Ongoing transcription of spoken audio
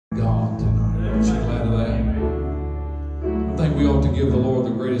we ought to give the Lord the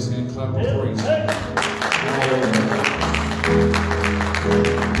greatest hand clap of praise.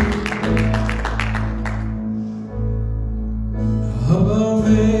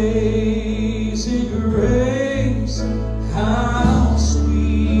 Amazing grace, how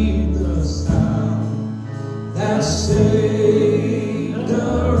sweet the sound that saved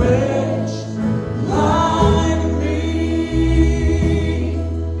a wretch like me.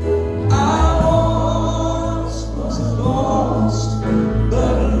 I once was lost,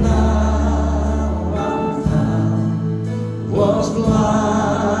 but now I'm found. Was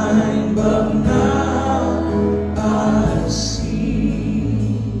blind, but now I see.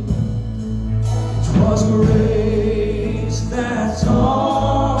 'Twas grace that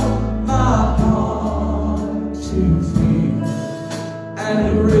taught my heart to fear and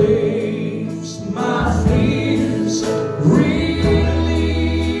erased my fears, relief.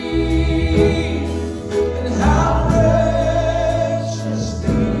 And how precious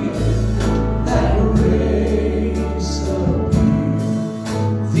did that grace appear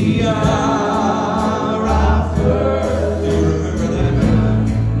the hour I first. Do you remember that?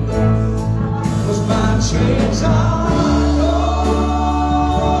 Was my chains are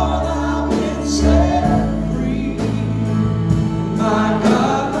gone, I've been set free. My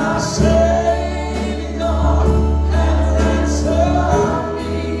God, my Savior, has ransomed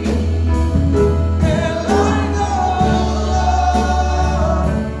me. And like the Lord,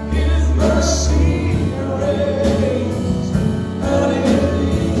 His mercy reigns,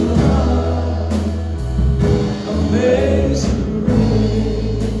 unending love, amazing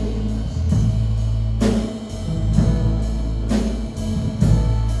grace.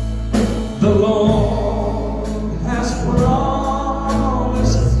 The Lord has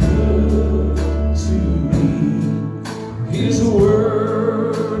promised good to me. His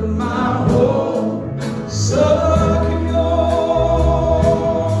word, my hope, secures.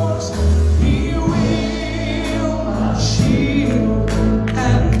 He will my shield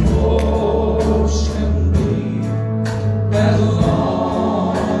and portion be, as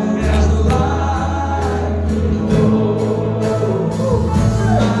long as life endures.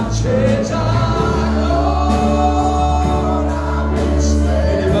 My chains are gone, I've been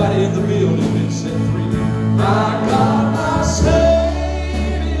set. Anybody in the building been set free? My God, my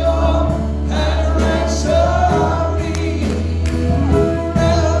Savior, has ransomed me.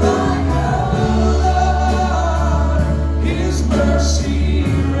 And like the Lord, His mercy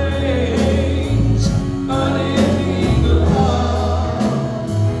reigns, unending love,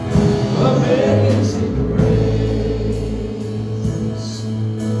 amazing grace.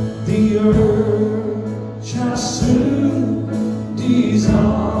 The earth shall soon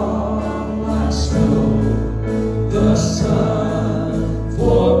dissolve like snow. The sun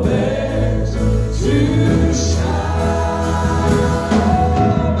forbears to shine.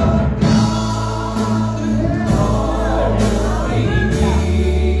 But God and all we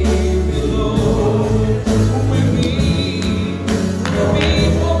need below will be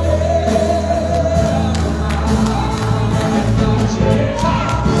forever. My chains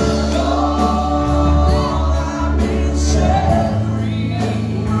are gone, I've been set free.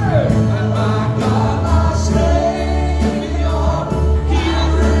 And my God, my Savior, He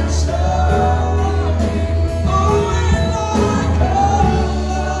ransomed me. Oh, and like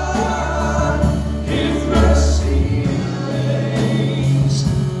God, His mercy reigns,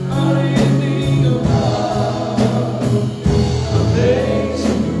 unending love,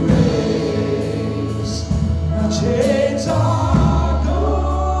 amazing grace. My chains are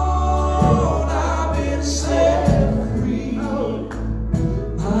gone, I've been set free.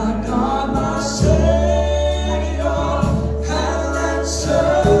 My God, my Savior, has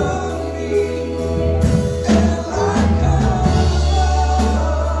ransomed me. And like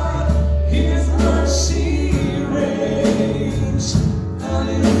God, His mercy reigns,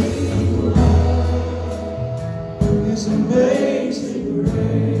 unending love, His amazing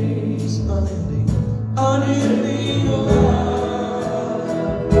grace, unending love,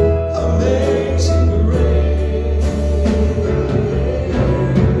 amazing grace.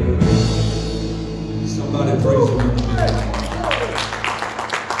 Somebody praise Him.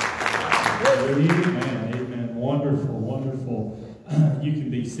 Amen, amen. Wonderful, wonderful. You can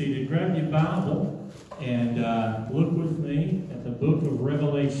be seated. Grab your Bible and look with me at the book of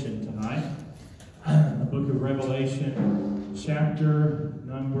Revelation tonight. The book of Revelation, chapter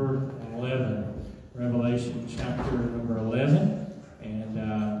number 11. Revelation, chapter number 11. And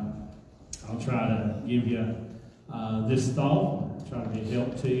I'll try to give you this thought, try to be a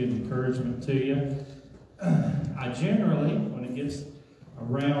help to you, an encouragement to you. I generally, when it gets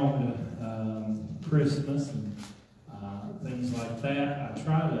around Christmas and things like that. I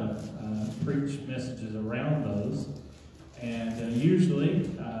try to preach messages around those. And usually,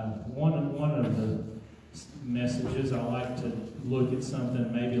 one of the messages, I like to look at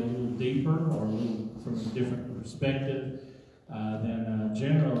something maybe a little deeper or a little from a different perspective than I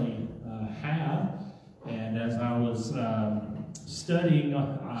generally have. And as I was studying,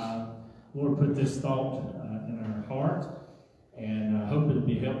 Lord put this thought in our heart, and I hope it'll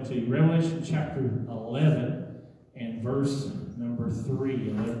be helpful to you. Revelation chapter 11 and verse number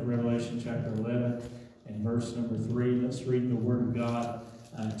 3. Revelation chapter 11 and verse number 3. Let's read the Word of God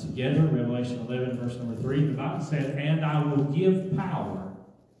together. Revelation 11, verse number 3. The Bible says, "And I will give power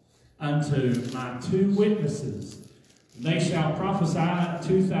unto my 2 witnesses. They shall prophesy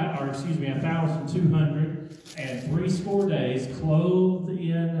 1,260 days, clothed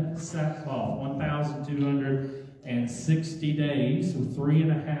in sackcloth." 1,260 days, so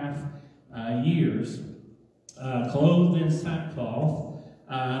 3.5 years, clothed in sackcloth.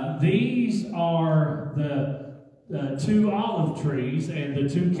 These are the 2 olive trees and the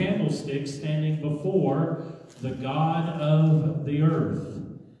 2 candlesticks standing before the God of the earth.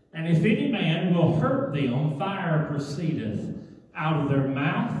 "And if any man will hurt them, fire proceedeth out of their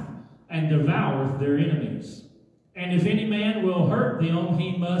mouth, and devoureth their enemies. And if any man will hurt them,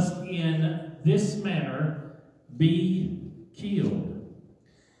 he must in this manner be killed.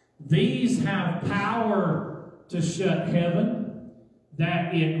 These have power to shut heaven,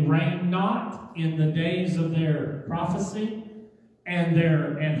 that it rain not in the days of their prophecy, and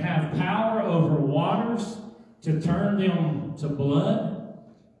have power over waters to turn them to blood,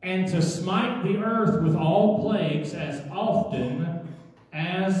 and to smite the earth with all plagues as often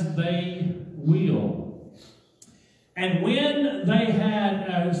as they will. And when they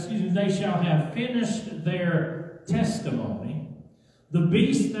shall have finished their testimony, the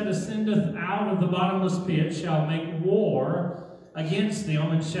beast that ascendeth out of the bottomless pit shall make war against them,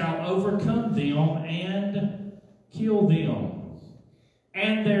 and shall overcome them and kill them.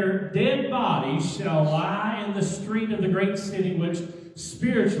 And their dead bodies shall lie in the street of the great city, which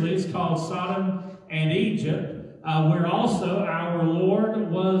spiritually is called Sodom and Egypt, where also our Lord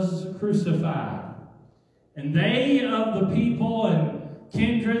was crucified. And they of the people and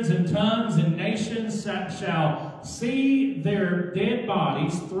kindreds and tongues and nations shall see their dead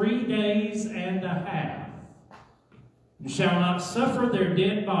bodies 3 days and a half, and shall not suffer their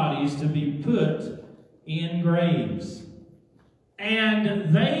dead bodies to be put in graves.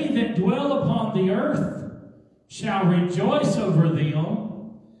 And they that dwell upon the earth shall rejoice over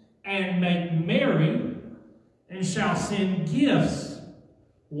them, and make merry, and shall send gifts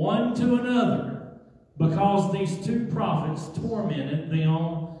one to another, because these 2 prophets tormented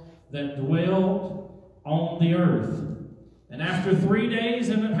them that dwelt on the earth. And after 3 days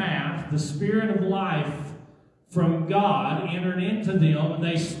and a half, the Spirit of life from God entered into them, and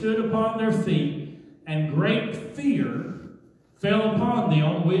they stood upon their feet, and great fear fell upon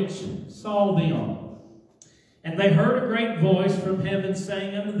them which saw them. And they heard a great voice from heaven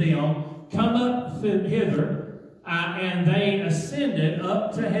saying unto them, Come up hither. And they ascended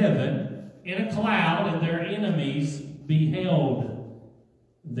up to heaven in a cloud, and their enemies beheld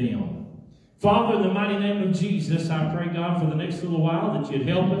them. Father, in the mighty name of Jesus, I pray, God, for the next little while that you'd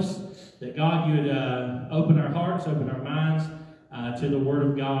help us, that, God, you'd open our hearts, open our minds to the Word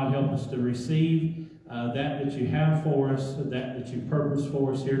of God. Help us to receive that you have for us, that you purpose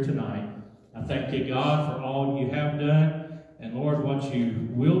for us here tonight. I thank you, God, for all you have done, and, Lord, what you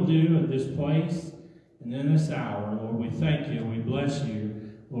will do in this place and in this hour. Lord, we thank you, we bless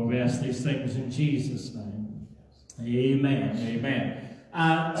you. Lord, we ask these things in Jesus' name. Amen. Amen.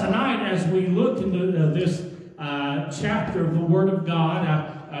 Tonight, as we look into this chapter of the Word of God,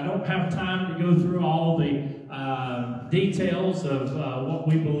 I don't have time to go through all the details of what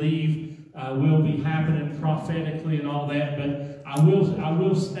we believe will be happening prophetically and all that, but I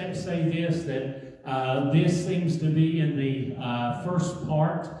will say this, that this seems to be in the first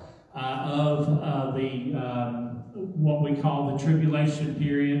part of what we call the tribulation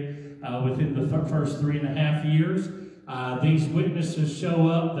period within the first 3.5 years. These witnesses show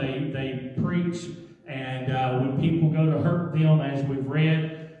up, they preach, and when people go to hurt them, as we've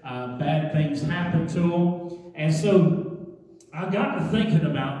read, bad things happen to them. And so I got to thinking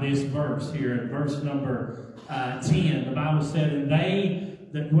about this verse here, in verse number 10. The Bible said, And they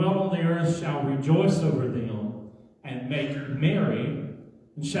that dwell on the earth shall rejoice over them, and make merry,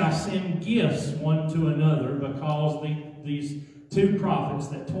 and shall send gifts one to another, because these 2 prophets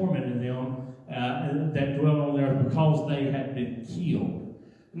that tormented them, that dwell on the earth, because they had been killed.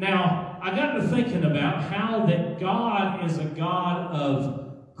 Now, I got to thinking about how that God is a God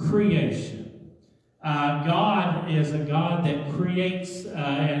of creation. God is a God that creates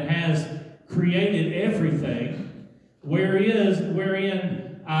and has created everything,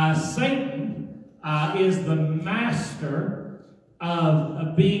 wherein Satan is the master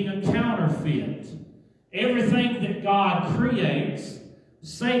of being a counterfeit. Everything that God creates,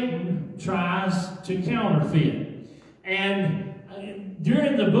 Satan tries to counterfeit. And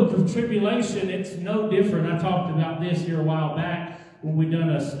during the book of tribulation, it's no different. I talked about this here a while back when we done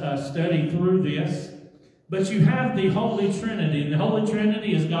a study through this. But you have the Holy Trinity. The Holy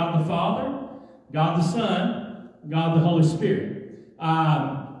Trinity is God the Father, God the Son, God the Holy Spirit.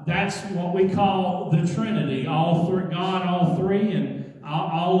 That's what we call the Trinity. All three, God, all three, and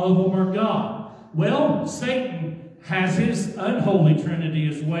all of them are God. Well, Satan has his unholy Trinity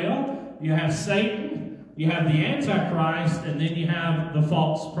as well. You have Satan, you have the Antichrist, and then you have the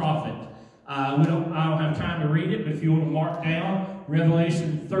false prophet. I don't have time to read it, but if you want to mark down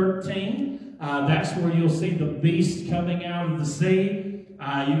Revelation 13, that's where you'll see the beast coming out of the sea. You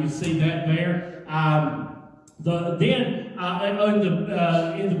can see that there.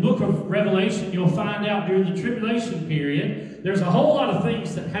 In the book of Revelation, you'll find out during the tribulation period, there's a whole lot of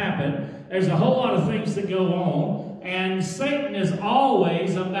things that happen. There's a whole lot of things that go on. And Satan is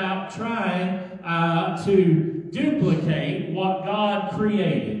always about trying to duplicate what God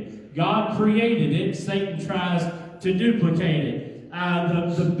created. God created it. Satan tries to duplicate it.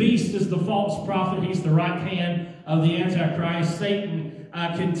 The beast is the false prophet. He's the right hand of the Antichrist. Satan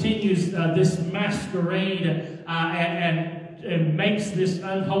continues this masquerade and makes this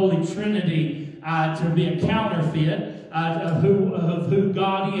unholy trinity to be a counterfeit of who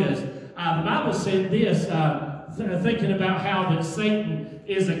God is. The Bible said this, thinking about how that Satan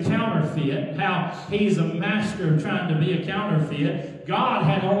is a counterfeit, how he's a master of trying to be a counterfeit. God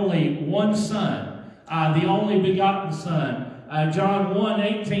had only one Son, the only begotten Son. John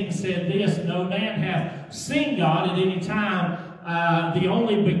 1:18 said this, "No man hath seen God at any time, the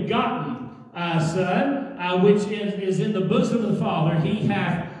only begotten Son, which is in the bosom of the Father, he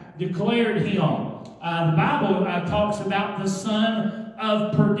hath declared him." The Bible talks about the son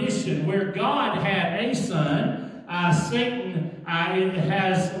of perdition. Where God had a son, Satan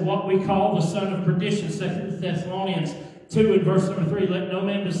has what we call the son of perdition. 2 Thessalonians 2 and verse number 3, "Let no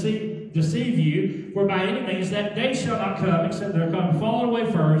man deceive you, for by any means that day shall not come, except there come fall away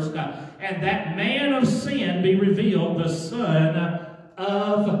first, and that man of sin be revealed, the son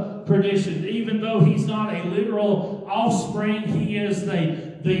of perdition." Even though he's not a literal offspring, he is the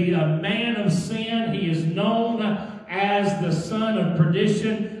man of sin. He is known as the son of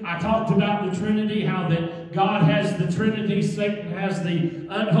perdition. I talked about the Trinity, how that God has the Trinity, Satan has the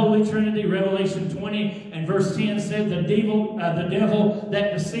unholy Trinity. Revelation 20 and verse 10 said the devil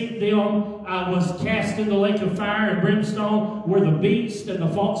that deceived them was cast in the lake of fire and brimstone, where the beast and the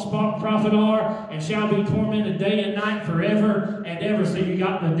false prophet are, and shall be tormented day and night forever and ever. So you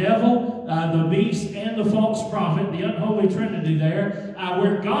got the devil, the beast, and the false prophet, the unholy Trinity there.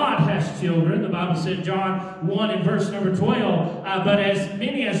 Where God has children, the Bible said, John 1 and verse number 12, "But as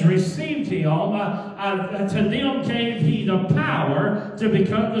many as received him, to them gave he the power to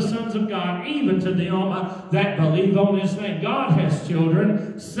become the sons of God, even to them that believe on his name." God has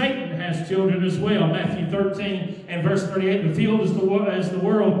children. Satan has children as well. Matthew 13 and verse 38, "The field is the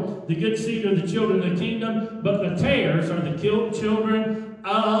world, the good seed are the children of the kingdom, but the tares are the children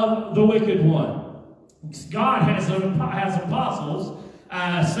of the wicked one." God has apostles.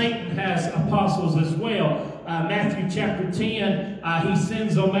 Satan has apostles as well. Matthew chapter 10, he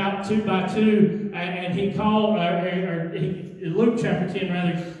sends them out 2 by 2, and Luke chapter 10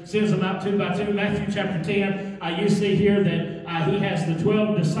 rather sends them out 2 by 2. Matthew chapter 10, you see here that he has the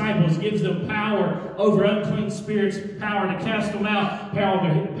 12 disciples, gives them power over unclean spirits, power to cast them out,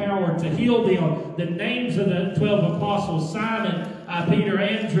 power to heal them. The names of the 12 apostles: Simon, Peter,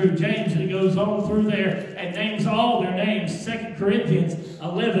 Andrew, James, and he goes on through there and names all their names. 2 Corinthians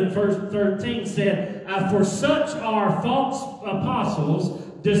 11 verse 13 said, "For such are false apostles,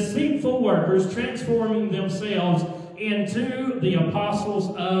 deceitful workers, transforming themselves into the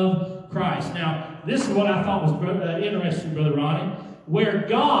apostles of Christ." Now, this is what I thought was interesting, Brother Ronnie. Where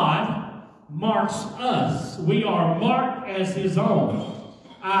God marks us, we are marked as his own.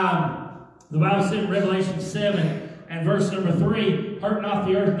 The Bible said in Revelation 7 and verse number 3, "Hurt not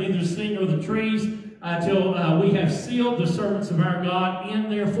the earth, neither the sea nor the trees, till we have sealed the servants of our God in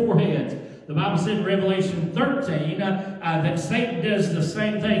their foreheads." The Bible said in Revelation 13 that Satan does the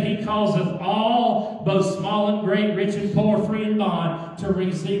same thing. He causeth all, both small and great, rich and poor, free and bond, to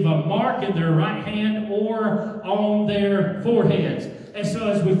receive a mark in their right hand or on their foreheads. And so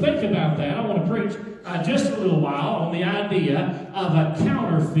as we think about that, I want to preach just a little while on the idea of a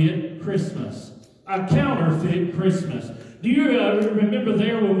counterfeit Christmas. A counterfeit Christmas. Do you remember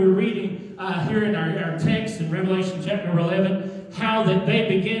there when we were reading here in our text in Revelation chapter 11, how that they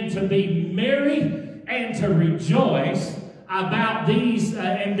began to be merry and to rejoice about these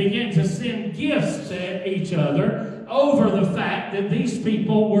and begin to send gifts to each other over the fact that these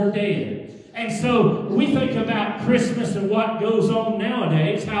people were dead. And so we think about Christmas and what goes on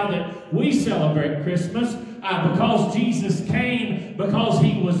nowadays, how that we celebrate Christmas because Jesus came, because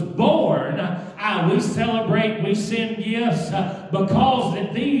he was born. We celebrate, we send gifts because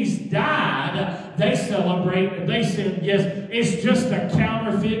that these died. They celebrate, they send gifts. It's just a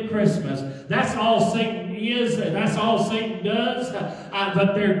counterfeit Christmas. That's all Satan is, and that's all Satan does.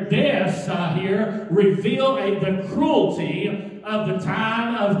 But their deaths here reveal the cruelty of the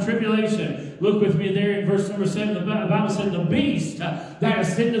time of tribulation. Look with me there in verse number 7. The Bible said, the beast that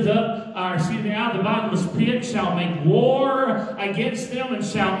ascended up, out of the bottomless pit shall make war against them and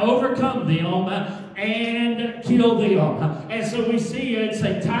shall overcome them and kill them. And so we see it's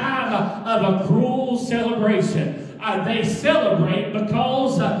a time of a cruel celebration. They celebrate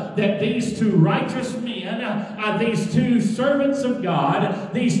because that these two righteous men, these two servants of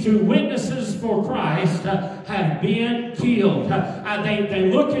God, these two witnesses for Christ have been killed.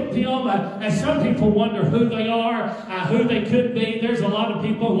 They look at them, and some people wonder who they are, who they could be. There's a lot of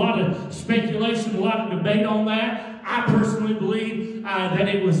people, a lot of speculation, a lot of debate on that. I personally believe that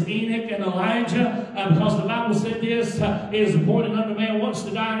it was Enoch and Elijah, because the Bible said this, it is appointed unto man once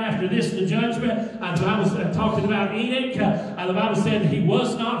to die, and after this the judgment. The Bible said, talking about Enoch, the Bible said he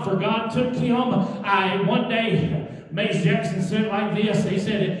was not, for God took him. One day, Mace Jackson said it like this. He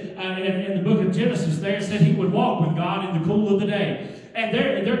said in the book of Genesis there, it said he would walk with God in the cool of the day. And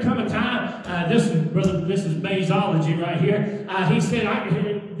there come a time, this is Mazeology right here. He said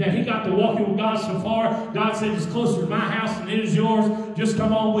that he got to walking with God so far. God said, it's closer to my house than it is yours. Just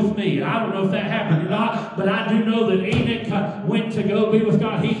come on with me. And I don't know if that happened or not, but I do know that Enoch went to go be with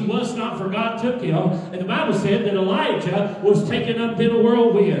God. He was not, for God took him. And the Bible said that Elijah was taken up in a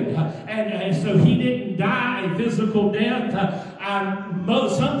whirlwind. And so he didn't die a physical death.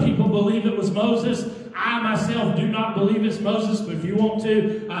 Some people believe it was Moses. I myself do not believe it's Moses, but if you want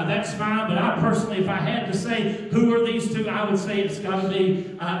to, that's fine. But I personally, if I had to say who are these two, I would say it's got to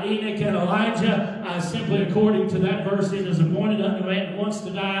be Enoch and Elijah. Simply according to that verse, it is appointed unto man once to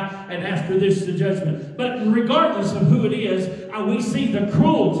die, and after this the judgment. But regardless of who it is, we see the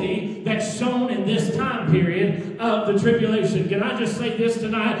cruelty that's shown in this time period of the tribulation. Can I just say this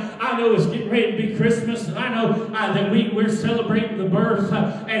tonight? I know it's getting ready to be Christmas, and I know that we're celebrating the birth,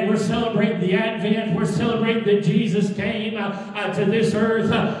 and we're celebrating the Advent. We're celebrating that Jesus came to this earth.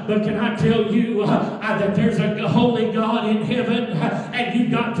 But can I tell you that there's a holy God in heaven, and you've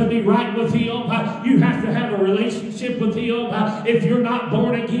got to be right with him. You have to have a relationship with him. If you're not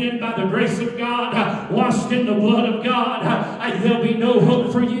born again by the grace of God, washed in the blood of God, there'll be no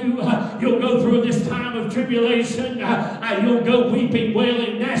hope for you. You'll go through this time of tribulation. You'll go weeping,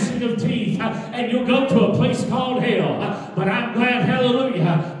 wailing, gnashing of teeth, and you'll go to a place called hell. But I'm glad,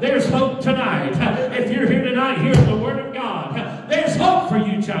 hallelujah, there's hope tonight. If you're here tonight hearing the word of God, there's hope for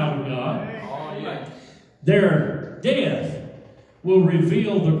you, child of God. Oh, yeah. Their death will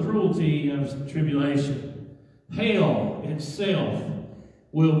reveal the cruelty of tribulation. Hell itself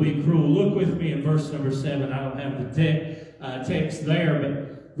will be cruel. Look with me in verse number 7. I don't have the text there,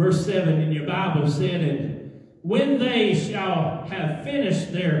 but verse 7 in your Bible said, and when they shall have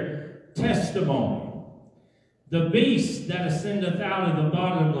finished their testimony, the beast that ascendeth out of the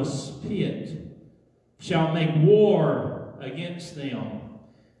bottomless pit shall make war against them,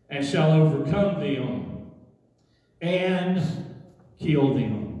 and shall overcome them, and kill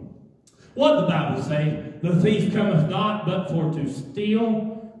them. What the Bible say? The thief cometh not but for to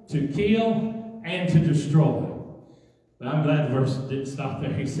steal, to kill, and to destroy. But I'm glad the verse didn't stop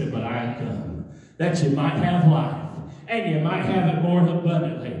there. He said, but I am come, that you might have life, and you might have it more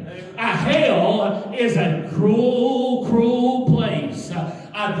abundantly. Hell is a cruel, cruel place.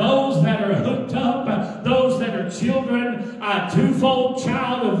 Those that are hooked up, those that are children, twofold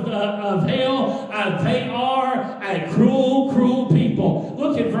child of hell, they are a cruel, cruel people.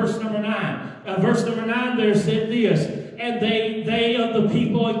 Look at verse number 9. Verse number 9 there said this, and they of the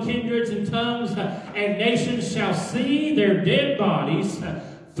people and kindreds and tongues and nations shall see their dead bodies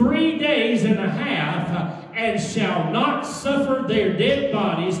 3 days and a half, and shall not suffer their dead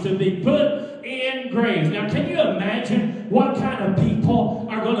bodies to be put in graves. Now, can you imagine what kind of people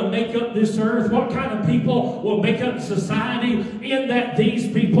are going to make up this earth? What kind of people will make up society, in that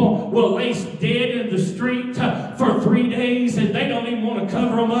these people will lay dead in the street for 3 days, and they don't even want to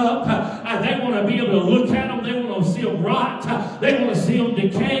cover them up. They want to be able to look at them. They want to see them rot. They want to see them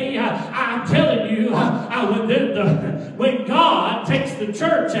decay. I'm telling you, when God takes the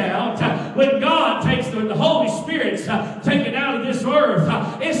church out, when God takes the Holy Spirit's taken out of this earth,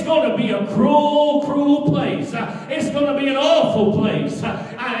 it's going to be a cruel, cruel place. It's going to be an awful place.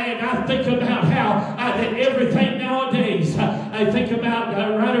 And I think about how that everything nowadays, I think about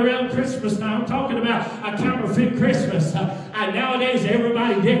right around Christmas now, I'm talking about a counterfeit Christmas. Nowadays,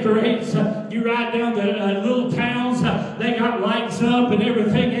 everybody decorates. You ride down the little towns, they got lights up and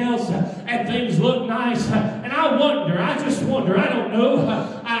everything else, and things look nice. And I just wonder, I don't know,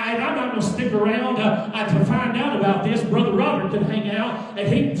 and I'm not going to stick around to find out about this. Brother Robert can hang out, and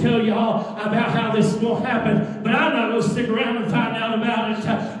he can tell y'all about how this will happen, but I'm not going to stick around and find out about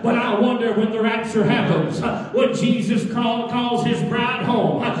it. But I wonder when the rapture happens, when Jesus calls his bride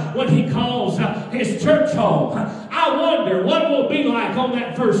home, when he calls his church home, I wonder what will it be like on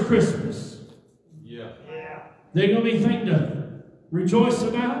that first Christmas. Yeah. There going to be anything to rejoice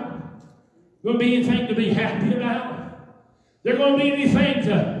about? Going to be anything to be happy about? There going to be anything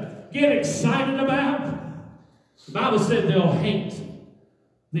to get excited about? The Bible said they'll hate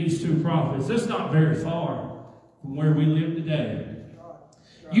these two prophets. That's not very far from where we live today.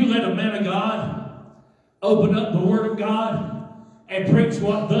 You let a man of God open up the Word of God and preach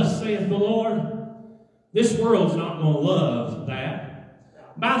what thus saith the Lord. This world's not going to love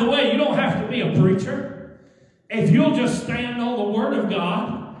that. By the way, you don't have to be a preacher. If you'll just stand on the Word of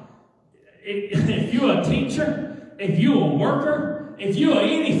God, if you're a teacher, if you're a worker, if you're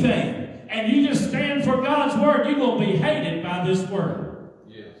anything, and you just stand for God's Word, you're going to be hated by this world.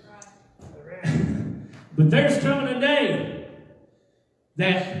 Yes. But there's coming a day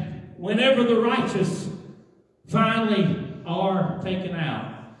that whenever the righteous finally are taken out,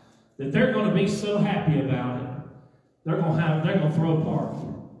 that they're going to be so happy about it, they're going to throw a party.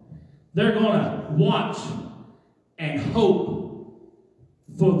 They're going to watch and hope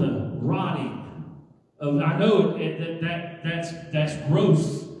for the rotting of. I know that's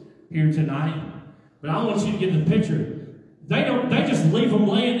gross here tonight, but I want you to get the picture. They just leave them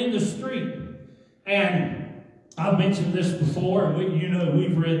laying in the street. And I've mentioned this before, and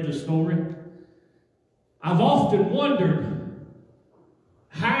we've read the story. I've often wondered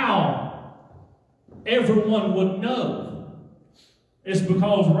how everyone would know. It's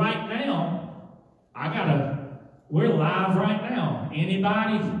because right now, we're live right now.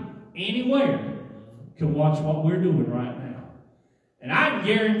 Anybody, anywhere can watch what we're doing right now. And I can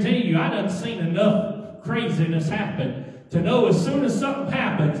guarantee you, I done seen enough craziness happen to know as soon as something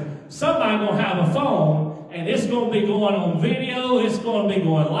happens, somebody's going to have a phone, and it's going to be going on video, it's going to be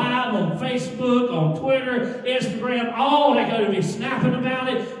going live on Facebook, on Twitter, Instagram, all they're going to be snapping about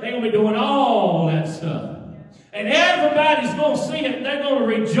it. They're going to be doing all that stuff. And everybody's going to see it, and they're going to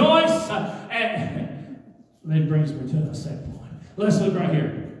rejoice. And that brings me to the second one. Let's look right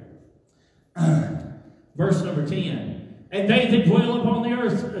here. Verse number 10. And they that dwell upon the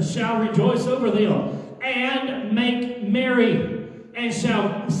earth shall rejoice over them, and make merry, and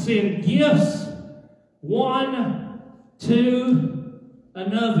shall send gifts one to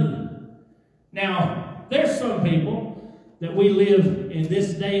another. Now, there's some people that we live in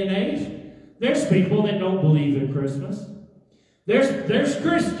this day and age. There's people that don't believe in Christmas. There's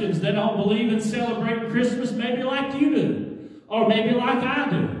Christians that don't believe in celebrating Christmas maybe like you do, or maybe like I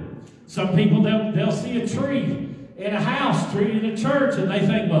do. Some people, they'll see a tree in a house, tree in a church, and they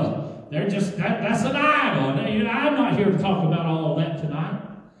think, well, that's an idol. I'm not here to talk about all of that tonight.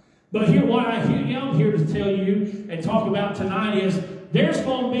 But I'm here to tell you and talk about tonight is there's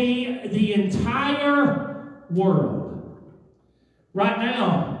going to be the entire world. Right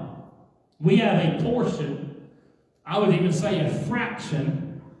now, we have a portion, I would even say a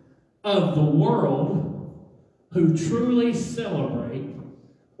fraction, of the world who truly celebrate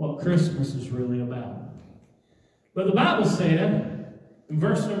what Christmas is really about. But the Bible said, in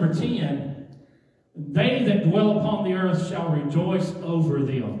verse number 10, they that dwell upon the earth shall rejoice over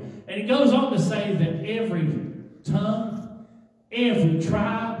them. And it goes on to say that every tongue, every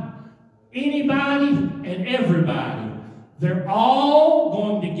tribe, anybody and everybody, they're all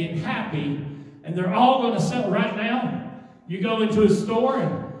going to get happy, and they're all going to sell. Right now, you go into a store,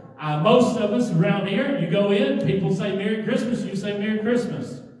 and most of us around here, you go in, people say Merry Christmas, you say Merry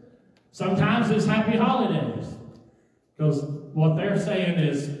Christmas. Sometimes it's Happy Holidays, because what they're saying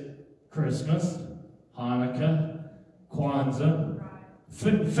is Christmas, Hanukkah, Kwanzaa,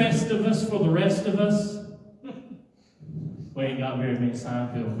 Festivus for the rest of us. We ain't got very many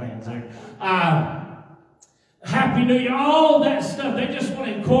Seinfeld fans there. Happy New Year, all that stuff. They just want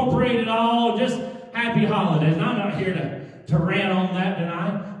to incorporate it all, just happy holidays. And I'm not here to rant on that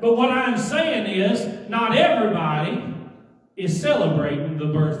tonight. But what I'm saying is, not everybody is celebrating the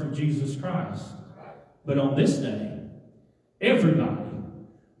birth of Jesus Christ. But on this day, everybody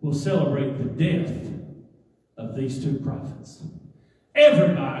will celebrate the death of these two prophets.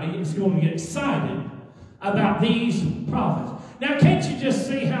 Everybody is going to get excited about these prophets. Now, can't you just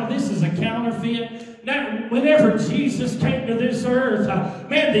see how this is a counterfeit? Now, whenever Jesus came to this earth,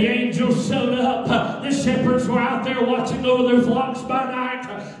 man, the angels showed up. The shepherds were out there watching over their flocks by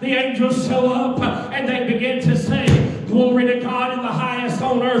night. The angels show up and they begin to say, "Glory to God in the highest,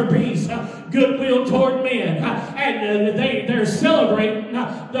 on earth peace, goodwill toward men." And they're celebrating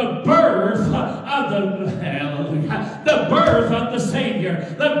the birth of the birth of the Savior,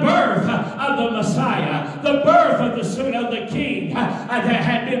 the birth of the Messiah, the birth of the Son of the King that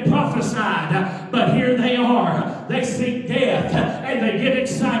had been prophesied. But here they are. They see death and they get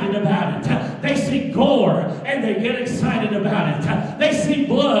excited about it. They see gore and they get excited about it. They see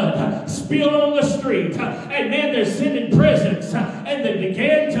blood spilled on the street, and then they're sending presents, and they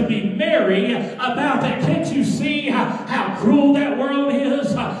began to be merry about that. Can't you see how cruel that world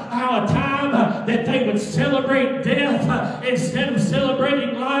is? How a time that they would celebrate death instead of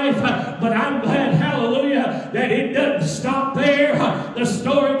celebrating life. But I'm glad, hallelujah, that it doesn't stop there. The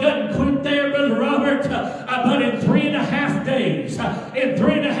story doesn't quit there, Brother Robert. But in 3.5 days,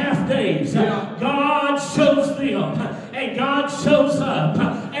 God shows them, and God shows up,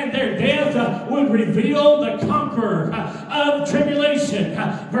 and their death would reveal the conqueror of tribulation.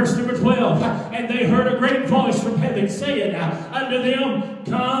 Verse number 12, "And they heard a great voice from heaven saying unto them,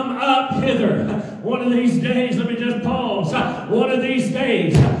 Come up hither." One of these days, let me just pause. One of these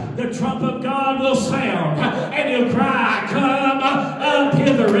days, the trump of God will sound, and he'll cry, "Come up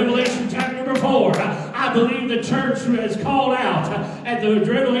hither." Revelation chapter number 4. I believe the church is called out at the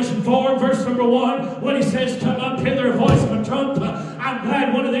Revelation 4, verse number 1, when he says, "Come up hither, a voice of a trump." I'm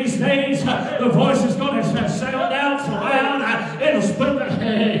glad one of these days the voice is going to sound out so loud it'll split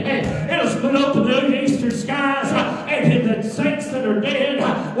open the eastern skies, and the saints that are dead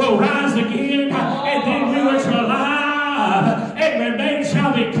will rise again, and then we which are alive and remain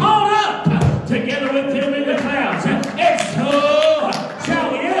shall be caught up together with them in the clouds, and so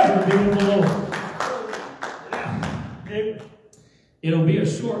shall we ever be with the Lord. It'll be a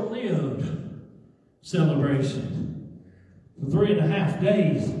short-lived celebration. For 3.5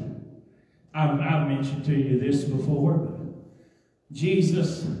 days, I've mentioned to you this before, but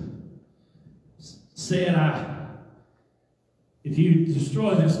Jesus said, if you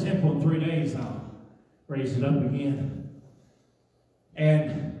destroy this temple in 3 days, I'll raise it up again.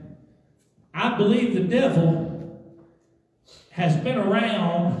 And I believe the devil has been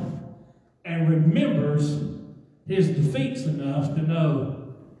around and remembers his defeats enough to know,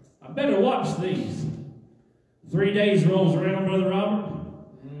 I better watch these. 3 days rolls around, Brother Robert.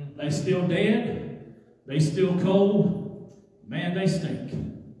 They still dead. They still cold. Man, they stink.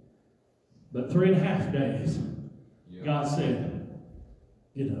 But 3.5 days, God said,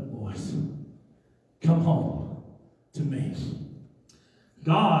 "Get up, boys. Come home to me."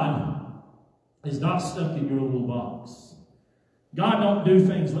 God is not stuck in your little box. God don't do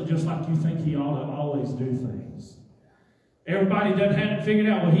things just like you think he ought to always do things. Everybody doesn't have it figured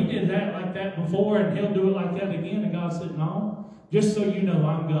out. Well, he did that like that before, and he'll do it like that again. And God said, "No, just so you know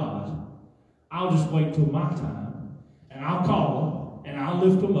I'm God. I'll just wait till my time, and I'll call them, and I'll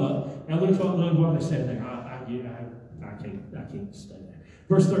lift them up." Now look what they said there. I can't stay there.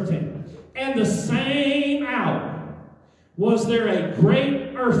 Verse 13. "And the same hour was there a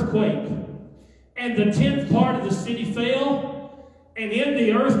great earthquake, and the 10th part of the city fell, and in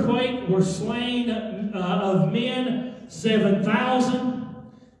the earthquake were slain of men 7,000,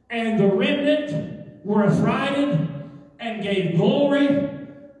 and the remnant were affrighted and gave glory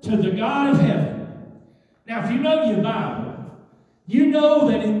to the God of heaven." Now, if you know your Bible, you know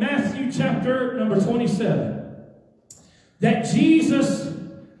that in Matthew chapter number 27, that Jesus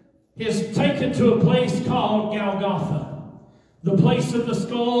is taken to a place called Golgotha, the place of the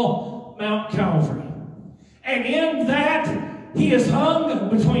skull, Mount Calvary. And in that, he is hung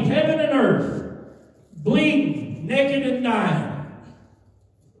between heaven and earth, bleeding, naked and dying,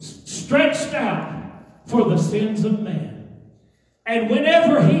 stretched out for the sins of man. And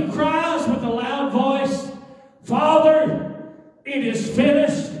whenever he cries with a loud voice, "Father, it is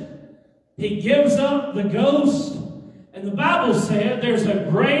finished," he gives up the ghost. And the Bible said there's a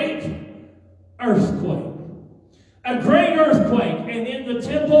great earthquake. A great earthquake. And in the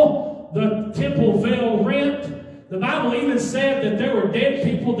temple veil rent. The Bible even said that there were dead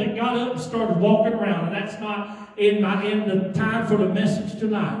people that got up and started walking around. And that's not in the time for the message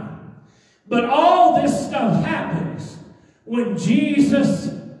tonight. But all this stuff happens when Jesus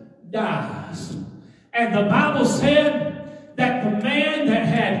dies. And the Bible said that the man that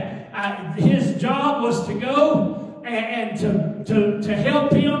had his job was to go and to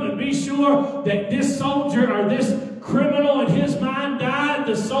help him and be sure that this soldier or this criminal in his mind died.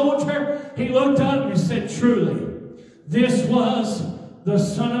 The soldier, he looked up and he said, truly, this was the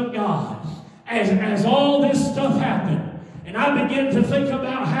Son of God. As all this stuff happened, and I began to think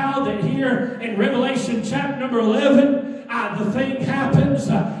about how that here in Revelation chapter number 11, the thing happens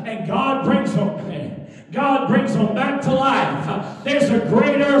and God brings them back to life. There's a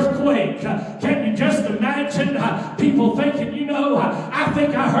great earthquake. Can you just imagine people thinking, I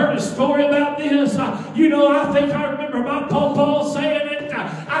think I heard a story about this. I think I remember my pawpaw saying it.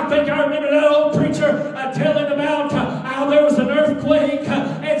 I think I remember that old preacher telling about how there was an earthquake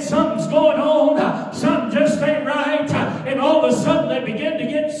and something's going on. Something just ain't right. And all of a sudden they begin to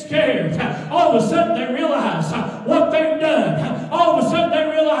get scared. All of a sudden they realize what they've done. All of a sudden they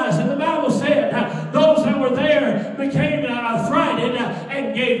realize, and the Bible said, those that were there became frightened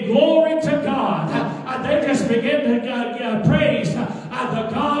and gave glory to God. They just began to praise the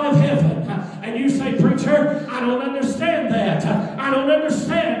God of heaven. And you say, preacher, I don't understand that. I don't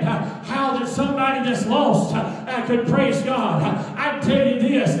understand how that somebody that's lost could praise God. I tell you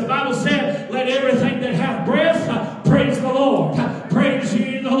this, the Bible said, let everything that hath breath praise the Lord. Praise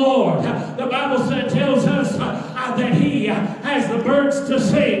ye the Lord. The Bible tells us that He has the birds to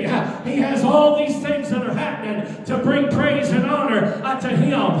sing. He has all these things that are happening to bring praise and honor to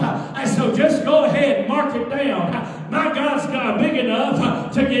Him. And so just go ahead and mark it down. My God's big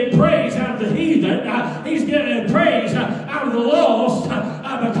enough to get praise out of the heathen. He's getting praise out of the lost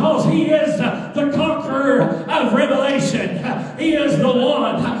because He is the conqueror of Revelation. He is the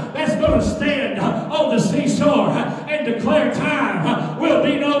one that's going to stand on the seashore and declare time will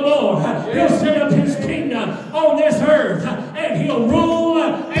be no more. He'll set up His kingdom on this earth and He'll rule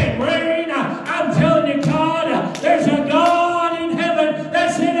and reign. I'm telling you, God, there's a God in heaven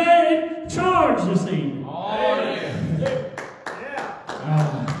that's in charge this evening. Oh, yeah.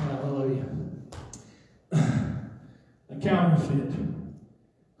 Hallelujah. A counterfeit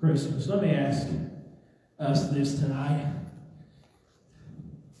Christmas. Let me ask us this tonight.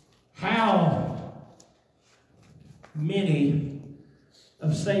 How many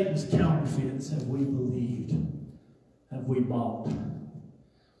of Satan's counterfeits have we believed? Have we bought?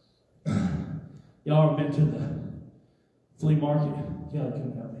 Y'all been to the flea market? Y'all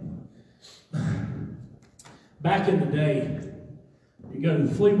come help me. Back in the day, you go to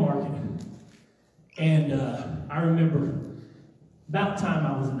the flea market, and I remember about the time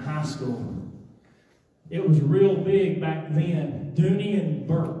I was in high school, it was real big back then, Dooney and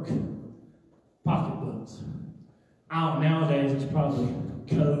Burke pocketbooks. Nowadays it's probably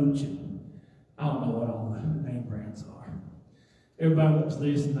Coach, and I don't know what all the name brands are. Everybody wants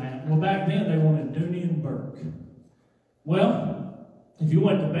this and that. Well, back then they wanted Dooney and Burke. Well, if you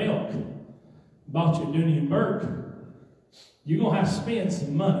went to Belk, bought you Dooney and Burke, you're going to have to spend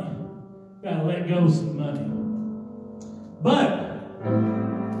some money. You've got to let go of some money. But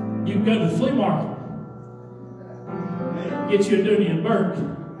you can go to the flea market, get you a Dooney and Burke,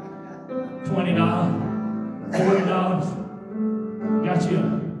 $20, $40, got you a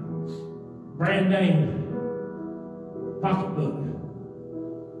brand name pocketbook,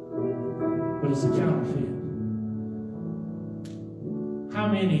 but it's a counterfeit. How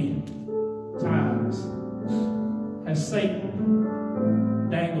many times has Satan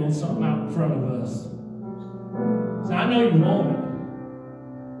dangled something out in front of us? So I know you want it,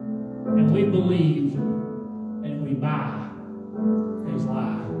 and we believe and we buy his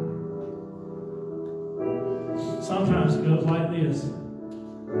lie. Sometimes it goes like this.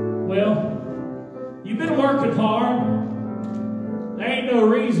 Well, you've been working hard. There ain't no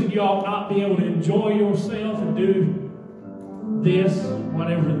reason you ought not be able to enjoy yourself and do this,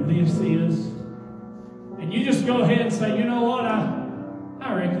 whatever this is. And you just go ahead and say, you know what,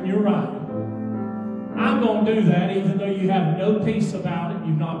 I reckon you're right. I'm going to do that even though you have no peace about it,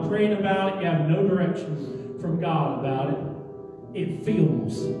 you've not prayed about it, you have no direction from God about it. It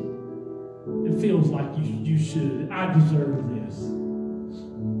feels like you should. I deserve this.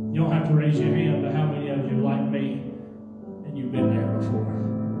 You don't have to raise your hand, but how many of you like me and you've been there before?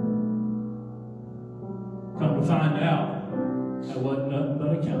 Come to find out, that wasn't nothing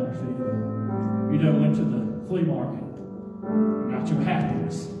but a counterfeit. You done went to the flea market and got your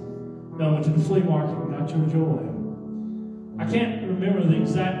happiness. Done went to the flea market and got your joy. I can't remember the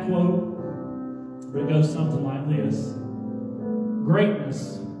exact quote, but it goes something like this.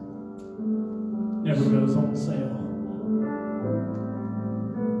 Greatness never goes on sale.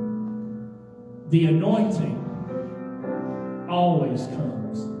 The anointing always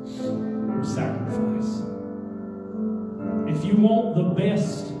comes with sacrifice. If you want the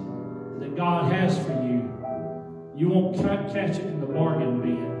best God has for you, you won't catch it in the bargain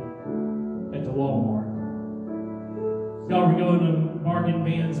bin at the Walmart. Y'all ever go to the bargain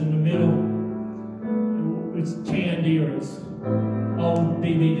bins in the middle? It's candy or it's old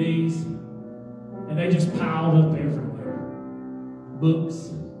DVDs, and they just piled up everywhere. Books,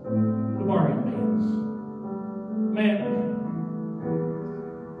 the bargain bins. Man,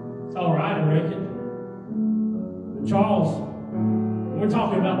 it's all right, I reckon. But Charles, we're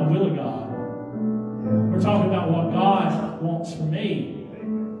talking about the will of God. We're talking about what God wants for me.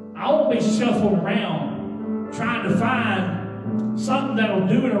 I won't be shuffling around trying to find something that'll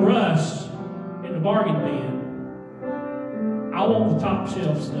do in a rush in the bargain bin. I want the top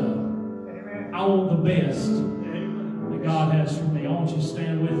shelf stuff. I want the best that God has for me. I want you to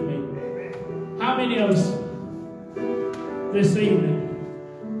stand with me. How many of us this evening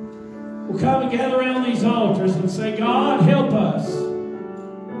will come and gather around these altars and say, God, help us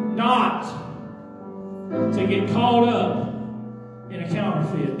not to get caught up in a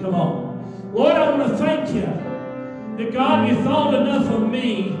counterfeit? Come on. Lord, I want to thank you that, God, you thought enough of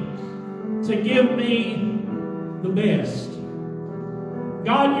me to give me the best.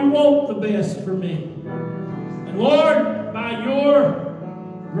 God, you want the best for me. And Lord, by your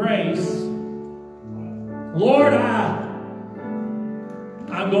grace, Lord, I'm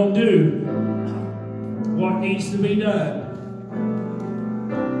going to do what needs to be done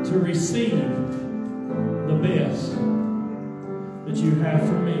to receive the best that you have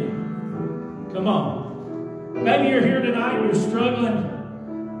for me. Come on. Maybe you're here tonight and you're struggling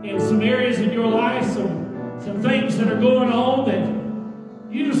in some areas in your life, some things that are going on that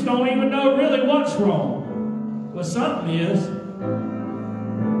you just don't even know really what's wrong. But something is.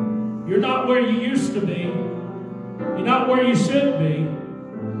 You're not where you used to be. You're not where you should be.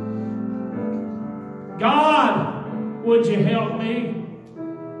 God, would you help me?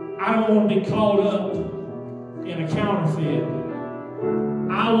 I don't want to be caught up in a counterfeit.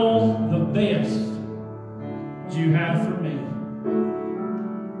 I want the best that you have for me.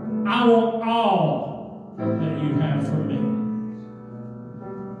 I want all that you have for me.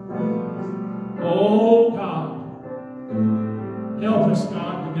 Oh God, help us,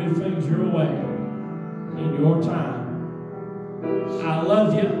 God, to do things your way in your time. I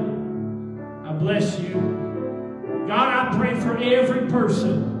love you. I bless you. God, I pray for every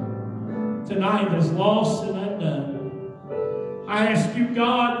person tonight that's lost and undone. I ask you,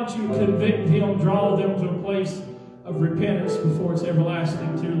 God, that you convict them, draw them to a place of repentance before it's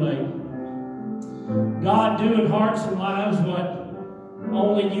everlasting too late. God, do in hearts and lives what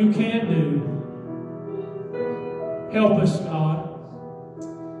only you can do. Help us, God.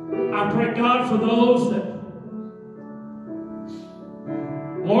 I pray, God, for those that,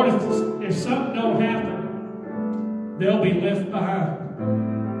 Lord, if something don't happen, they'll be left behind.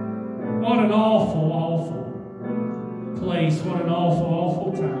 What an awful, awful place. What an awful,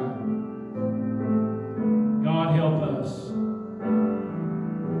 awful time. God, help us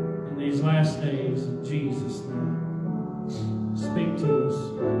in these last days in Jesus' name. Speak to us.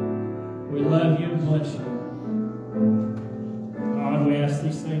 We love you and bless you. God, we ask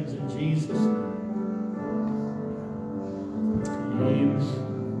these things in Jesus' name. Amen.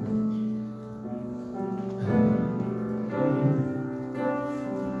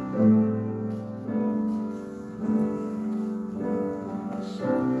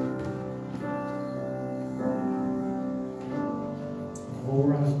 All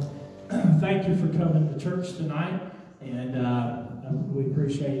right. Thank you for coming to church tonight, and we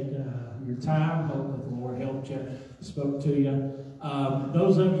appreciate your time. Hope that the Lord helped you, spoke to you.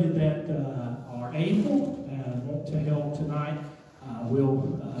 Those of you that are able and want to help tonight,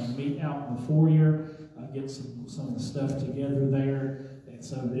 we'll meet out in the foyer, get some of the stuff together there. And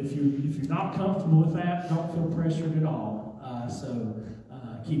so if you're not comfortable with that, don't feel pressured at all. So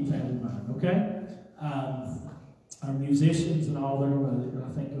keep that in mind, okay? Our musicians and all there, I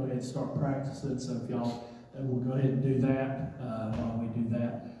think go ahead and start practicing. So if y'all will go ahead and do that, while we do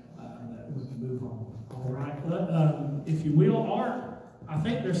that, we can move on. All right. If you will, Art, I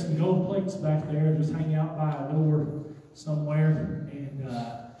think there's some gold plates back there. Just hang out by a door somewhere. And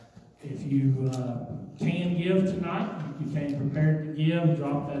if you can give tonight, if you came prepared to give,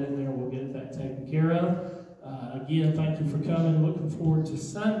 drop that in there. We'll get that taken care of. Again, thank you for coming. Looking forward to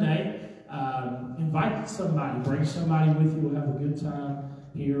Sunday. Invite somebody. Bring somebody with you. We'll have a good time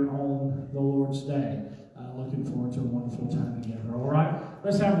here on the Lord's Day. Looking forward to a wonderful time together. All right.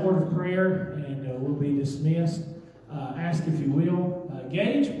 Let's have a word of prayer, and we'll be dismissed. Ask if you will.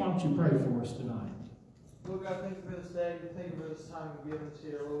 Gage, why don't you pray for us tonight? Lord God, thank you for this day. Thank you for this time you've given us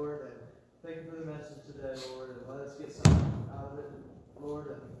here, Lord. And thank you for the message today, Lord. And let us get something out of it, Lord.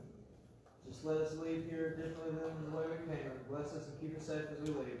 And Just let us leave here differently than the way we came. Bless us and keep us safe as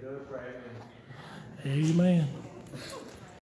we leave. Go to pray. Amen. Amen.